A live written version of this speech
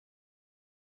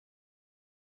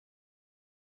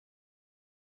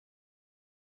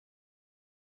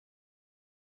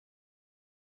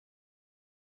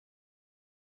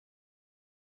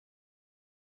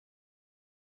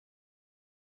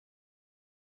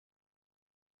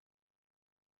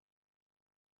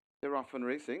They're often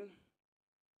racing.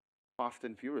 Fast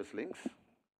and Furious Links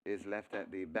is left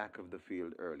at the back of the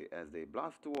field early as they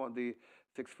blast toward the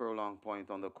 6 furlong point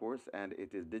on the course, and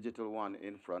it is Digital One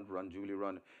in front. Run Julie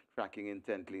Run tracking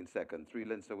intently in second. 3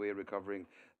 lengths away, recovering.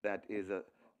 That is a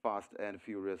Fast and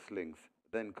Furious Links.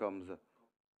 Then comes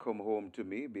Come Home to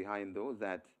Me behind those.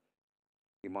 That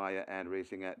Imaya and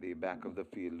racing at the back of the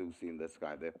field, Lucy in the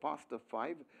Sky. They're past the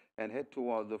 5 and head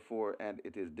toward the 4, and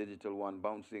it is Digital One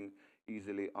bouncing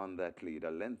easily on that lead. A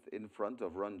length in front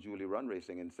of Run Julie Run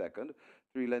racing in second.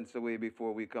 3 lengths away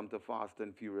before we come to Fast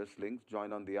and Furious Links,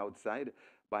 joined on the outside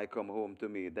by Come Home to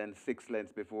Me. Then 6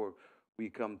 lengths before we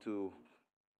come to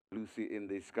Lucy in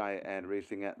the Sky and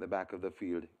racing at the back of the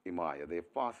field, Imaya. They're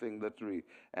passing the 3,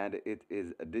 and it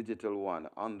is a Digital One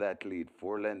on that lead.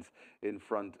 4 lengths in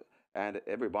front, and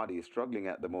everybody is struggling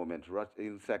at the moment. Rush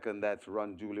in second, that's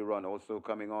Run Julie Run. Also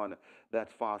coming on, that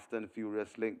Fast and Furious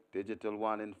Link. Digital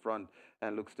One in front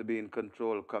and looks to be in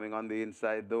control. Coming on the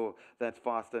inside though, that's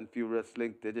Fast and Furious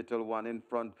Link. Digital One in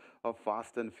front of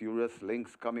Fast and Furious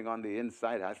Links. Coming on the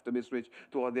inside, has to be switched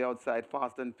toward the outside.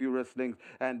 Fast and Furious Links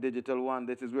and Digital One.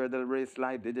 This is where the race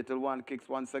lies. Digital One kicks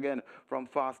once again from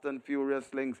Fast and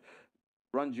Furious Links.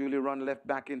 Run Julie Run left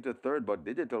back into third, but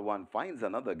Digital One finds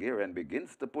another gear and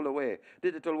begins to pull away.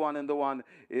 Digital One and the one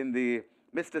in the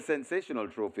Mr. Sensational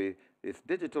Trophy is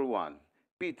Digital One,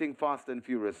 beating Fast and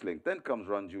Furious Link. Then comes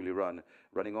Run Julie Run,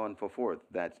 running on for fourth.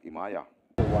 That's Imaya.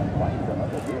 One finds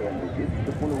another gear and begins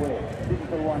to pull away.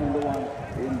 Digital One and the one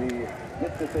in the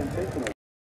Mr. Sensational